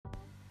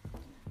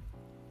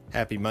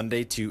Happy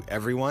Monday to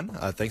everyone.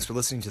 Thanks for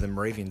listening to the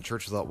Moravian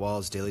Church Without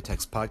Walls Daily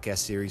Text Podcast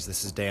Series.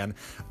 This is Dan.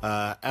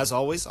 As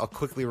always, I'll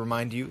quickly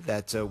remind you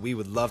that we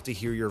would love to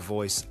hear your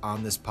voice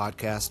on this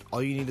podcast.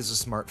 All you need is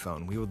a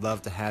smartphone. We would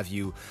love to have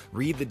you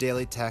read the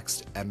daily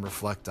text and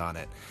reflect on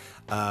it.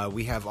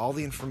 We have all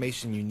the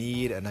information you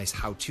need, a nice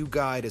how-to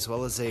guide, as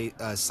well as a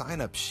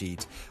sign-up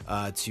sheet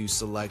to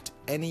select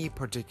any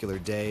particular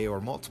day or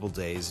multiple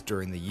days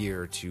during the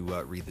year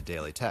to read the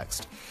daily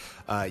text.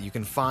 You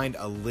can find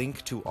a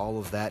link to all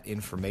of that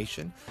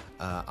information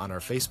on our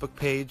Facebook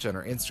page, on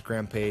our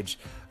Instagram page,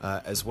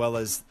 as well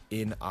as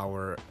in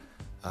our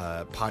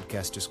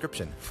podcast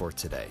description for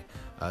today.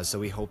 So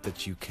we hope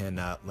that you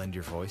can lend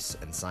your voice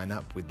and sign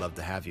up. We'd love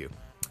to have you.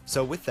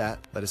 So with that,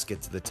 let us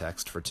get to the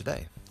text for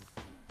today.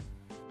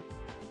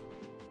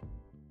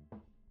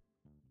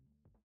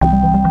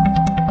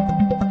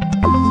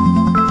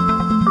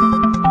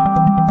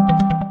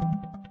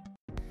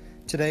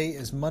 Today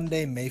is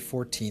Monday, May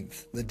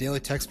 14th. The daily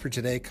text for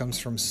today comes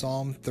from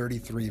Psalm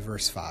 33,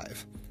 verse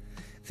 5.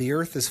 The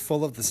earth is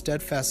full of the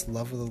steadfast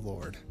love of the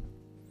Lord.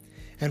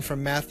 And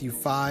from Matthew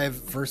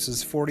 5,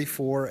 verses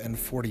 44 and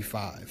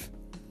 45.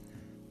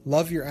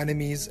 Love your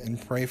enemies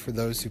and pray for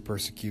those who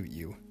persecute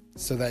you,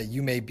 so that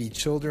you may be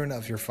children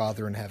of your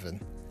Father in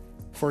heaven.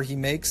 For he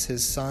makes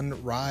his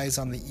sun rise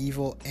on the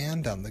evil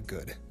and on the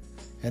good,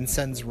 and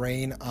sends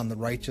rain on the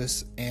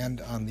righteous and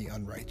on the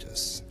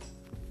unrighteous.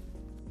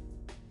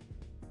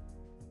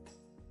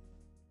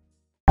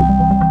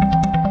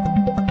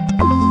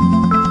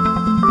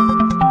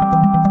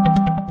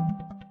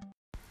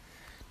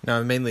 Now,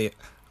 I've mainly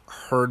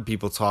heard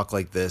people talk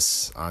like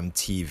this on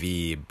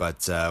TV,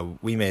 but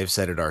we may have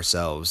said it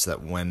ourselves,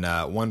 that when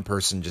one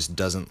person just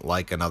doesn't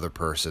like another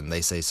person,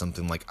 they say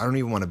something like, I don't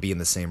even want to be in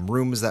the same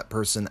room as that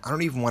person, I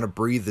don't even want to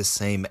breathe the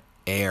same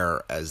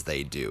air as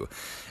they do,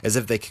 as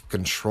if they could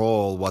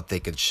control what they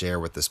could share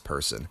with this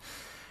person.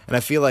 And I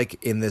feel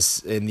like in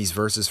these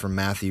verses from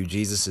Matthew,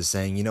 Jesus is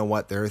saying, you know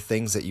what, there are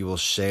things that you will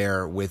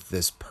share with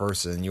this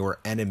person, your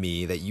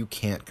enemy, that you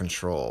can't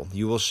control.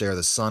 You will share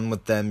the sun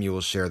with them, you will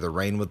share the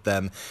rain with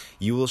them,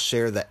 you will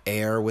share the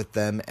air with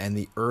them and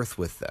the earth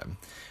with them.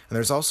 And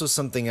there's also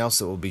something else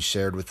that will be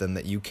shared with them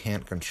that you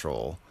can't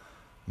control,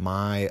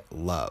 my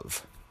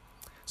love.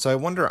 So I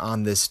wonder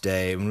on this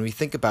day, when we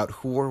think about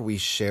who are we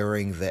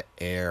sharing the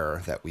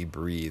air that we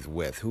breathe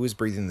with, who is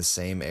breathing the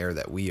same air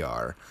that we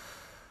are,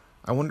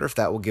 I wonder if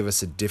that will give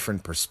us a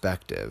different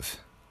perspective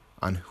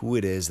on who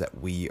it is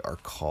that we are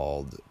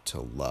called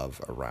to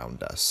love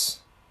around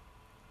us.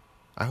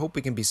 I hope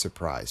we can be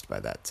surprised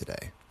by that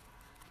today.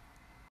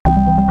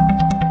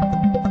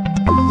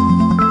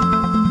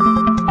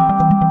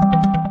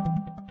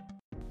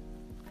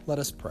 Let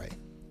us pray.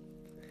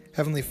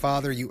 Heavenly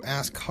Father, you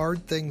ask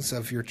hard things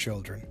of your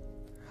children.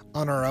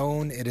 On our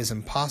own, it is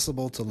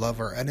impossible to love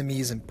our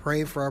enemies and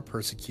pray for our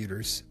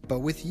persecutors,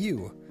 but with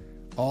you,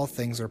 all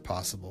things are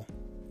possible.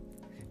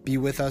 Be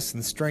with us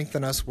and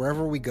strengthen us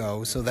wherever we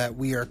go, so that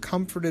we are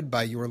comforted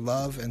by your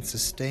love and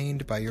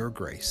sustained by your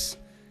grace.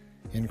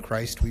 In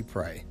Christ we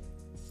pray.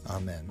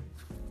 Amen.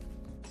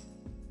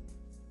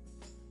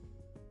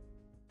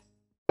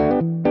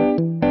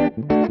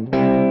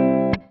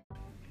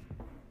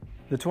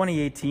 The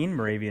 2018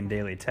 Moravian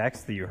Daily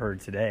Text that you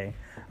heard today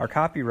are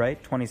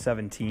copyright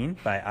 2017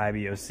 by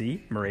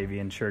IBOC,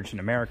 Moravian Church in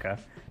America,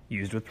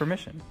 used with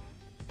permission.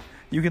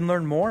 You can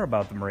learn more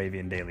about the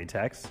Moravian Daily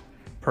Text,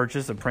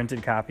 purchase a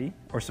printed copy,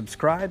 or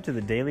subscribe to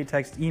the Daily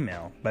Text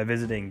email by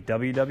visiting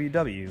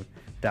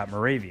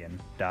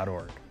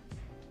www.moravian.org.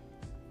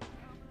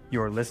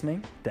 You're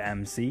listening to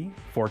MC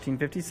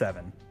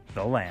 1457,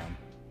 The Lamb.